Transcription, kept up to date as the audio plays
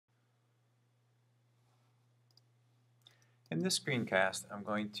In this screencast, I'm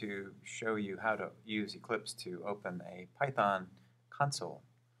going to show you how to use Eclipse to open a Python console.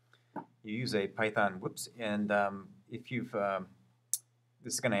 You use a Python, and if you've,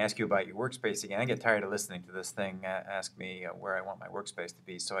 this is going to ask you about your workspace again. I get tired of listening to this thing ask me where I want my workspace to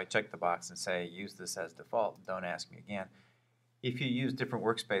be, so I check the box and say, use this as default, don't ask me again. If you use different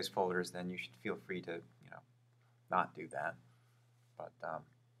workspace folders, then you should feel free to, not do that. But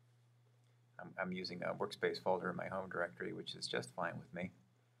I'm using a workspace folder in my home directory, which is just fine with me.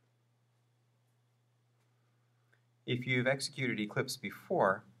 If you've executed Eclipse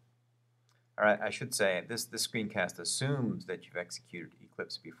before, or I should say, this screencast assumes that you've executed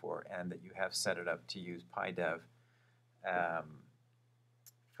Eclipse before and that you have set it up to use PyDev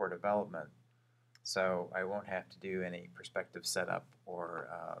for development. So I won't have to do any perspective setup or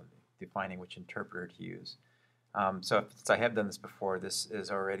defining which interpreter to use. Since I have done this before, this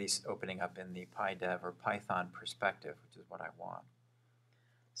is already opening up in the PyDev or Python perspective, which is what I want.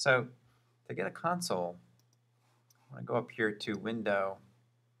 So to get a console, I'm going to go up here to Window,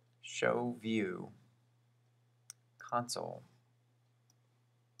 Show View, Console.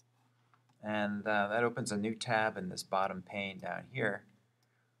 And that opens a new tab in this bottom pane down here.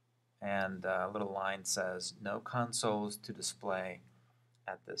 And a little line says, no consoles to display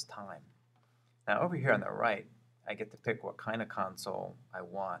at this time. Now over here on the right, I get to pick what kind of console I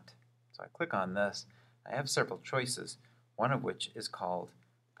want. So I click on this. I have several choices, one of which is called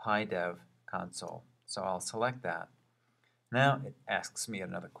PyDev console. So I'll select that. Now it asks me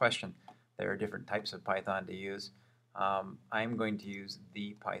another question. There are different types of Python to use. I'm going to use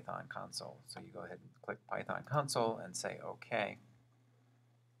the Python console. So you go ahead and click Python console and say OK.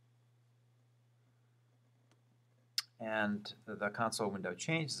 And the console window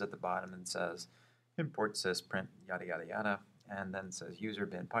changes at the bottom and says import sys print yada yada yada, and then says user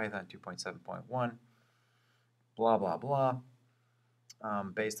bin Python 2.7.1 blah blah blah,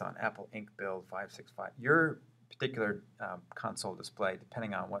 based on Apple Inc. build 565. Your particular console display,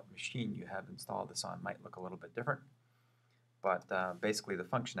 depending on what machine you have installed this on, might look a little bit different, but basically the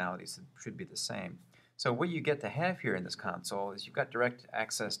functionalities should be the same. So what you get to have here in this console is you've got direct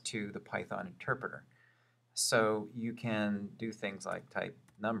access to the Python interpreter. So you can do things like type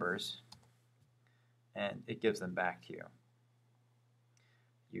numbers, and it gives them back to you.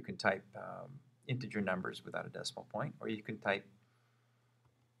 You can type integer numbers without a decimal point, or you can type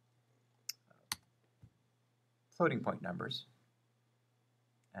floating point numbers.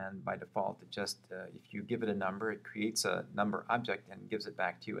 And by default, it just, if you give it a number, it creates a number object and gives it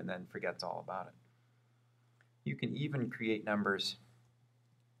back to you and then forgets all about it. You can even create numbers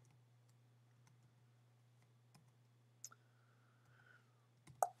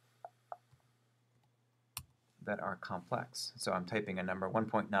that are complex. So I'm typing a number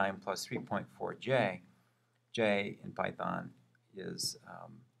 1.9 plus 3.4j. J in Python is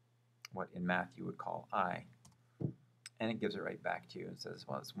what in math you would call I. And it gives it right back to you and says,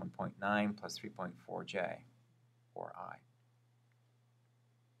 well, it's 1.9 plus 3.4j, or I.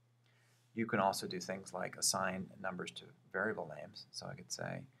 You can also do things like assign numbers to variable names. So I could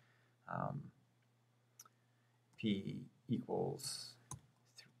say p equals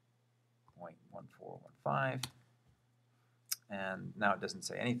 0.1415, and now it doesn't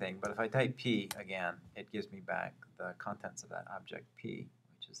say anything, but if I type p again, it gives me back the contents of that object p,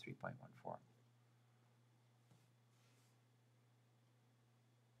 which is 3.14.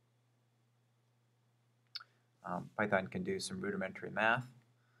 Python can do some rudimentary math.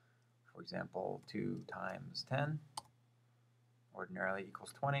 For example, 2 times 10 ordinarily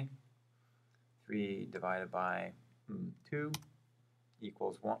equals 20. 3 divided by 2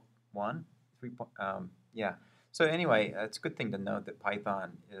 equals 1. Yeah. So anyway, it's a good thing to note that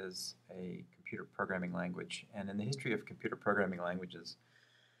Python is a computer programming language. And in the history of computer programming languages,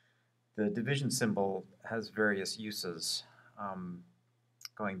 the division symbol has various uses.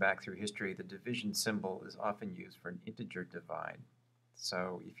 Going back through history, the division symbol is often used for an integer divide.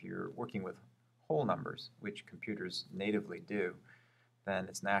 So if you're working with whole numbers, which computers natively do, then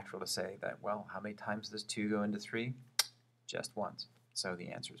it's natural to say that, well, how many times does 2 go into 3? Just once. So the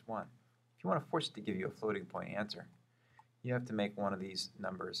answer is 1. If you want to force it to give you a floating point answer, you have to make one of these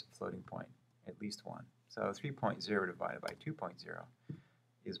numbers floating point, at least one. So 3.0 divided by 2.0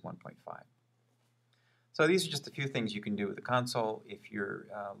 is 1.5. So these are just a few things you can do with the console. If you're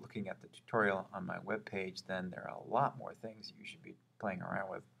looking at the tutorial on my webpage, then there are a lot more things you should be playing around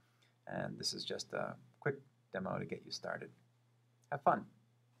with. And this is just a quick demo to get you started. Have fun.